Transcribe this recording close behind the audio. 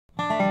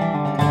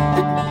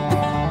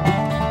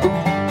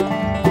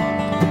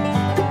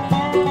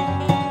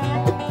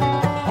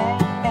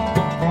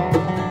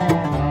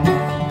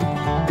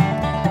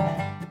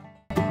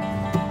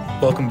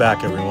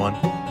back, everyone.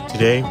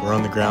 Today, we're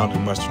on the ground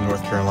in western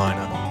North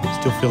Carolina,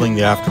 still feeling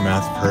the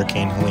aftermath of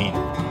Hurricane Helene.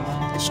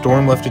 The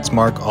storm left its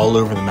mark all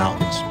over the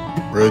mountains.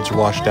 Roads are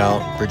washed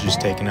out, bridges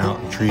taken out,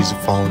 and trees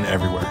have fallen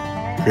everywhere,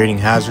 creating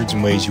hazards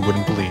in ways you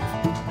wouldn't believe.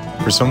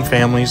 For some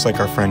families, like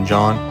our friend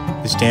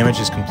John, this damage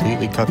has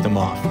completely cut them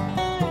off.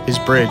 His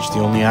bridge, the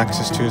only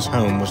access to his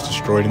home, was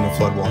destroyed in the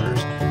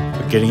floodwaters,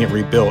 but getting it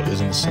rebuilt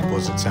isn't as simple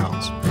as it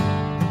sounds.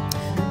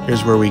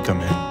 Here's where we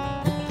come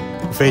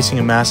in. We're facing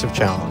a massive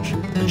challenge.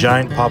 A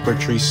giant poplar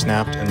tree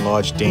snapped and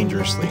lodged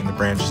dangerously in the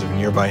branches of a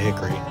nearby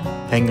hickory,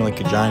 hanging like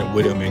a giant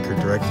widowmaker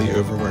directly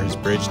over where his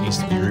bridge needs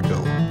to be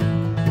rebuilt.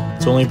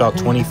 It's only about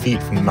 20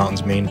 feet from the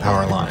mountain's main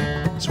power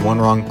line, so one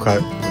wrong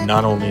cut would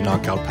not only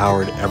knock out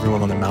power to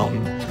everyone on the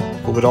mountain,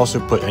 but would also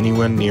put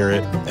anyone near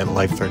it at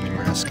life-threatening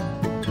risk.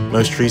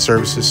 Most tree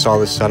services saw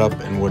this setup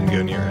and wouldn't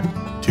go near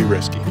it. Too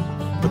risky,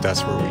 but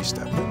that's where we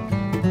step in.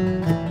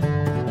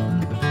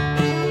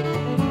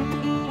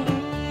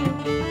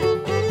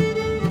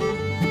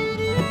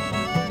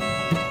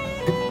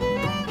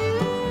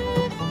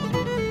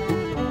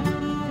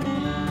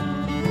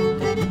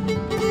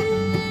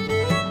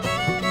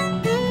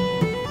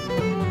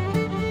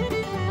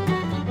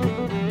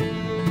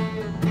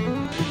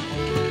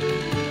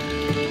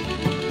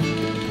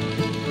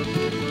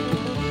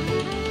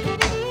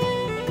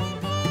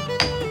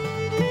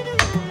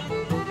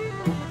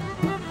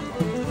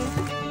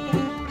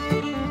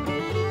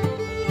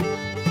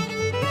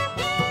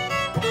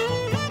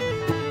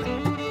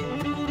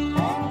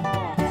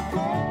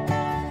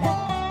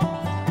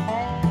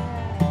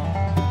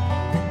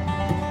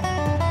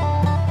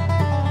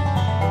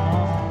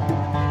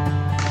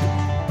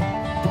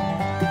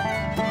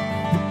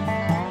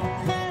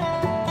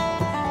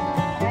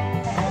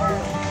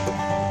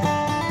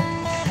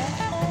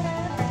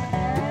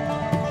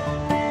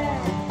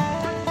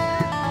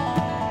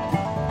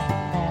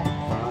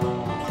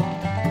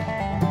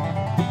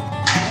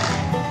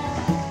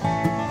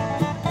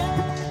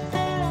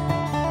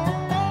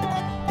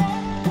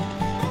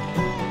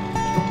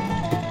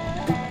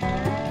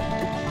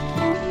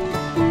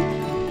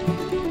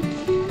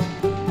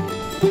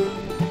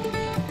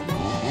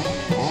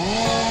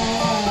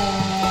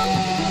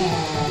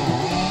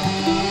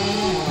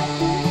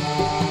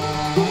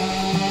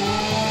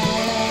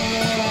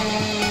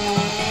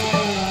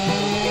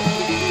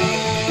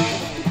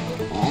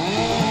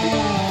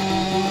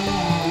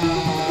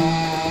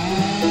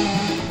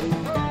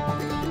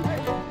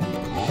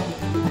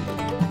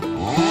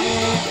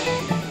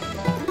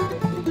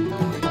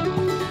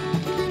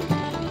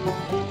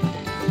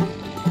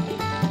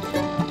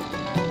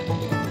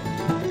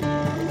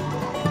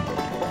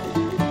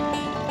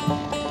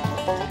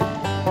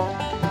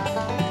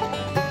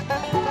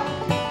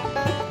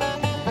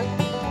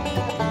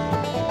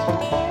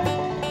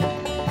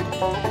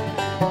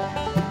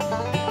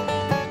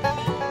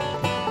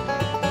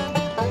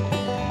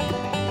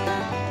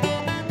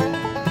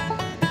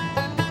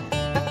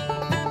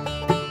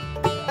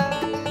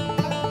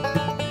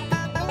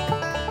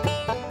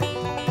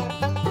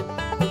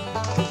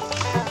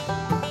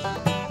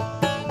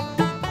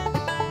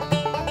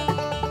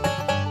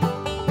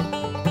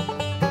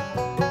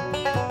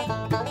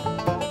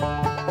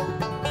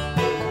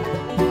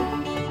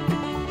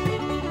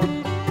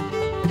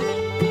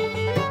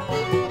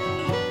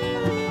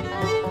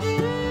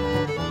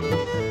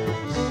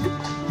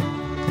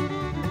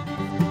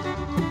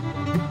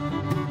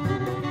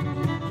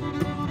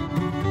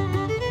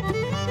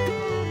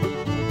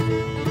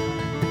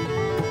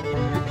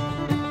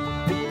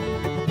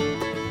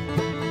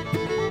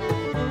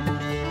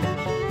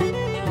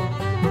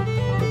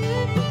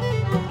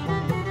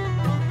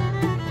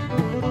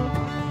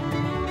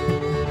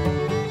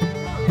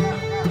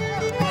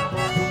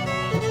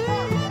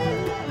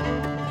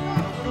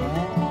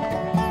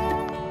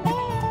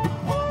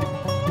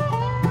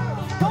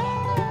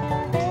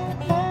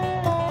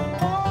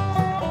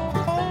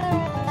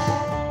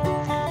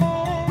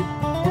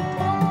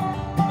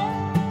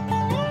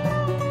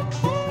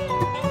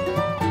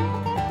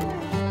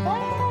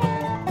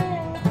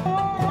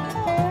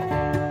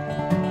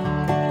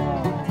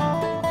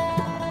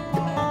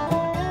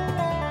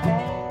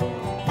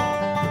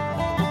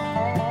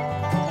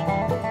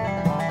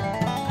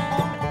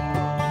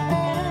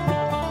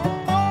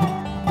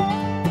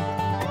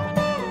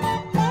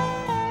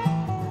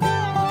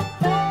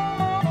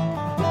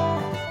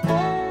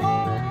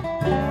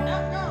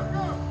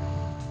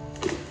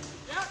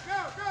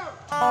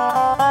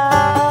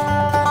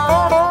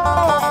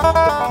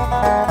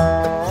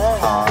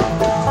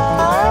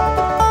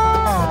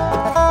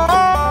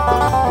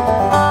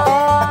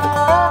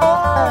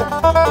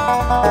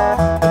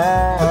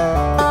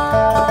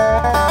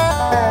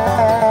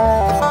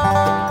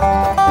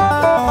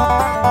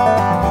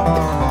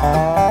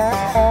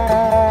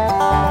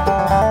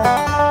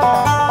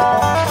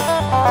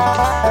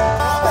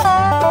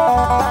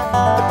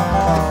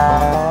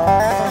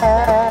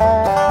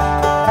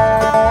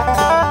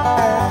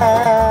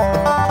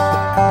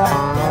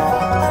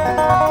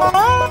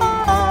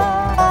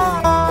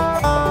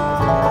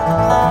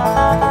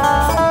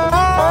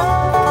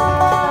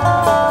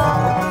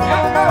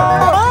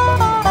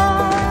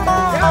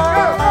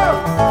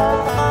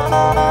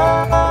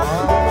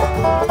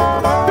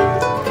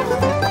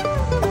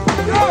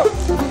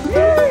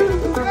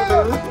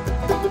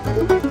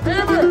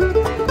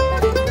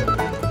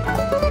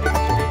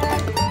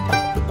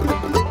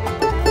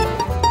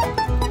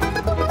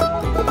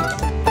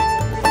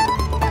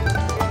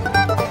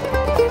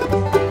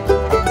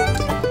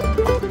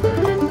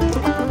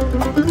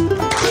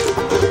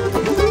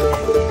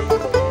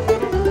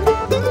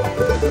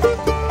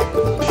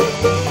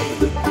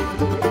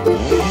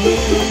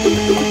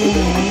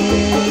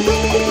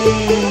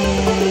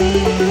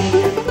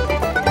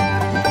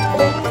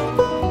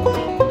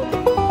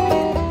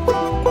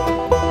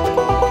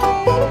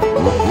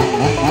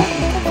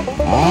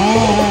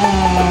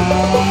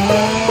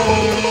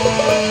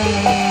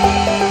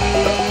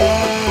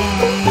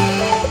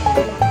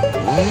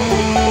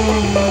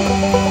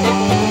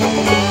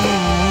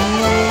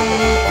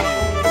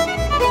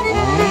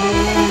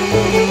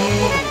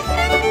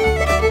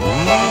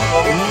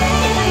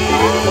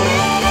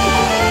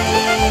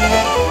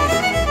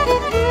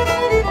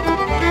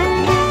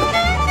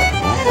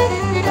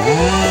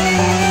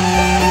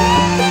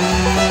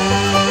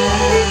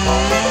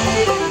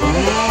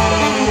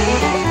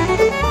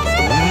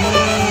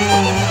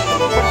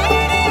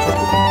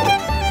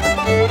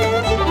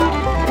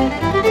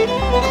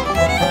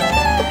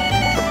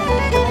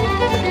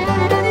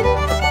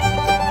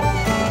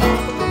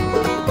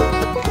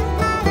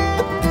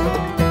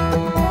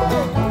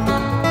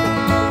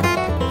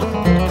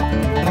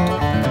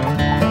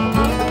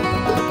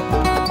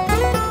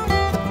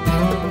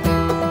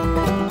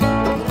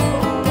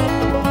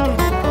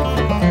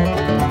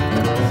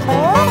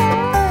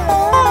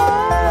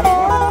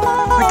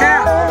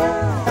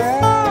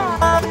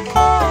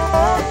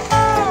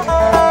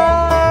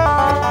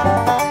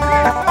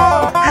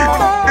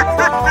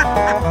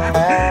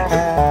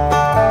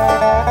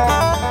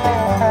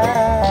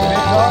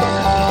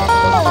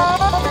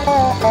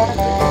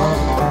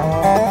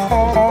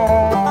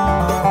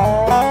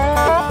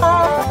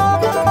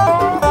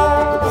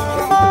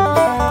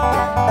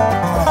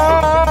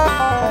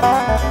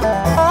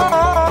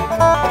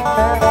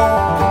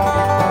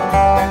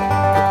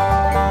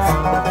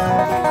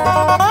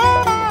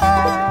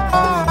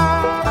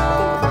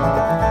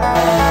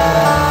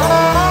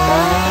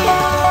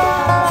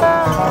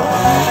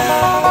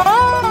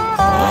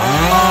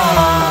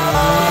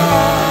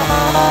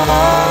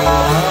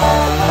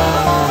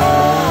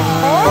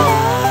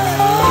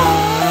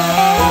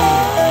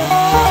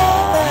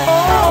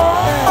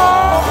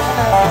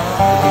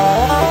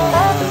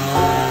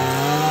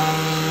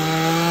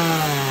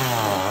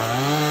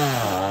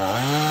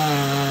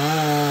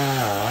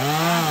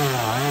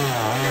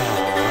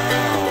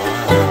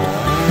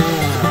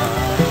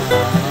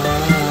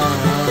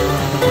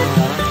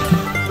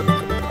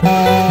 Hey,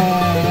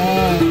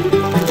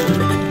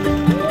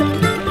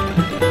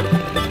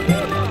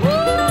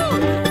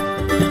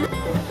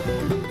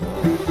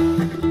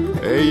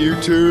 you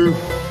two,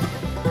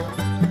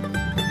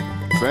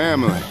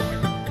 family.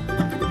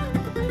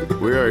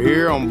 We are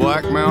here on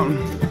Black Mountain,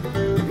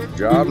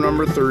 job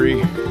number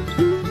 3.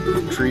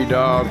 Tree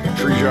job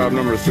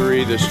number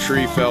 3. This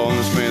tree fell on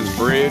this man's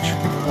bridge.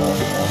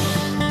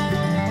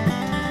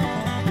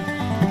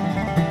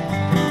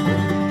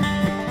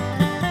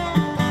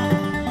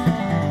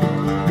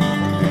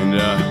 And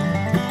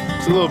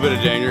it's a little bit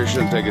of danger, it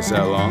shouldn't take us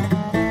that long.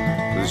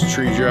 This is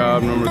tree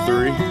job number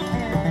 3.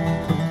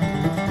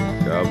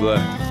 God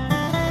bless.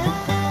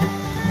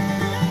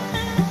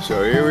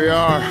 So here we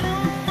are,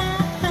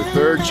 the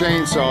 3rd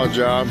chainsaw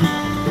job.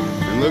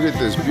 And look at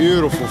this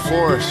beautiful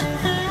forest.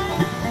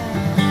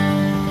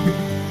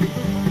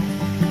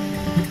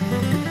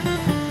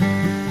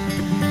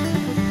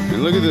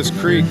 And look at this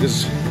creek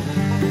this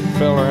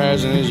fella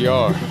has in his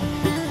yard.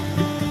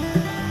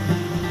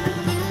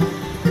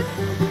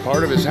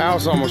 Part of his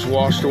house almost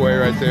washed away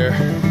right there.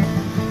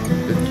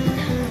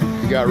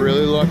 He got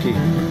really lucky.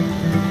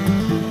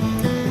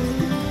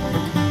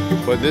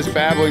 But this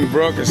babbling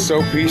brook is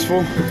so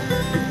peaceful.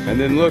 And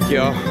then look,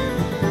 y'all,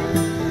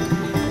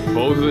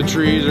 both of the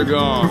trees are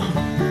gone.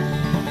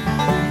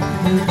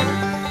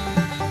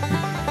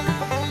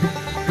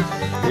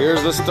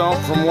 Here's the stump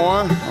from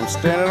one I'm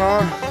standing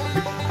on.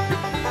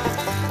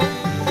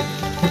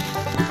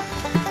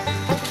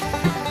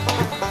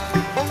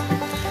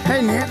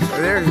 Hey, Nips,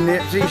 there's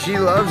Nipsey. She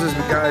loves this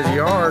guy's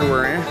yard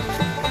we're in.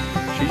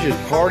 She's just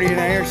partying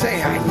out here. Say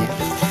hi, Nips.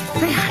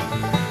 Say hi.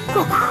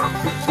 Go, girl.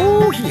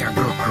 Oh, yeah,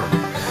 go, girl.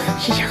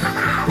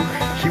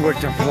 She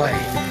wants to play.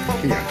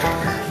 Yeah,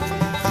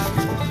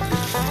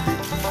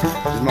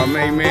 this is my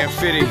main man,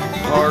 Fitty.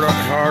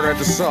 Hard at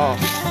the saw.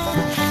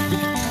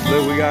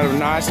 Look, we got a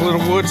nice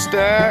little wood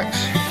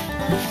stacks.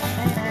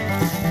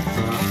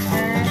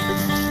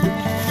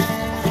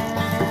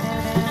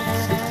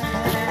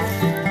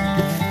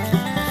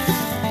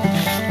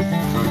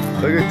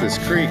 Look at this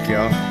creek,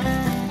 y'all.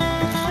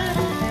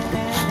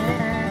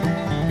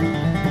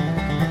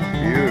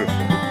 Beautiful.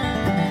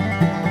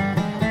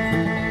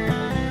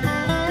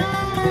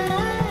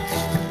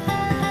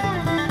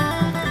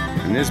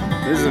 And this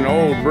is an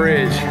old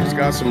bridge. It's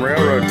got some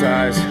railroad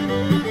ties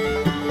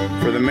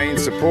for the main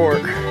support.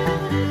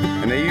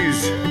 And they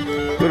use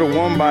little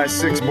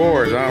 1x6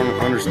 boards. I don't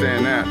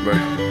understand that, but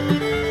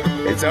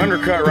it's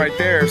undercut right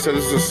there. So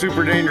this is a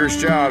super dangerous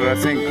job that I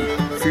think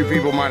a few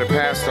people might have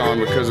passed on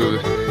because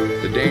of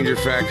the danger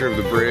factor of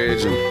the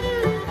bridge.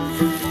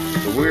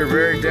 But we were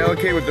very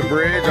delicate with the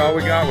bridge. All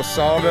we got was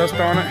sawdust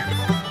on it.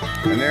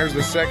 And there's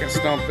the second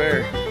stump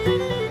there.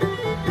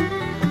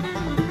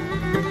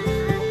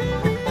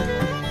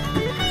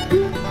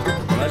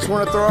 I just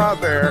want to throw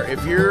out there,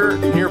 if you're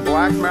near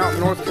Black Mountain,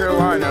 North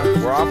Carolina,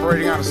 we're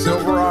operating out of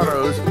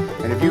Silverados,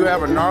 and if you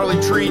have a gnarly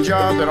tree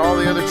job that all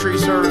the other tree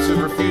services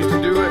refuse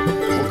to do it,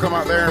 we'll come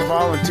out there and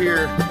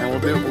volunteer, and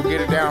we'll get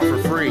it down for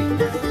free.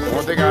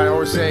 One thing I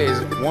always say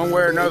is, one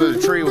way or another, the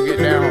tree will get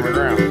down on the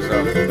ground.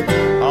 So,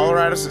 holler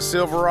at us at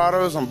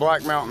Silverados on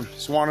Black Mountain,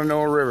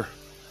 Swananoa River.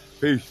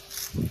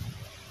 Peace.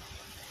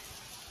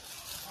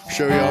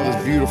 Show you all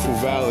this beautiful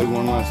valley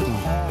one last time.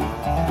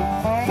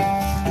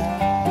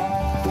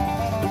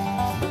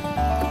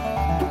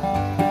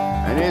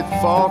 And its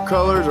fall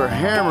colors are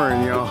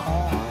hammering, y'all.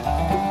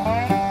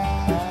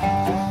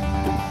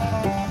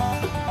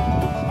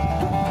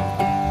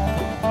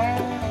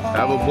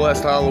 Have a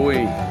blessed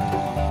Halloween.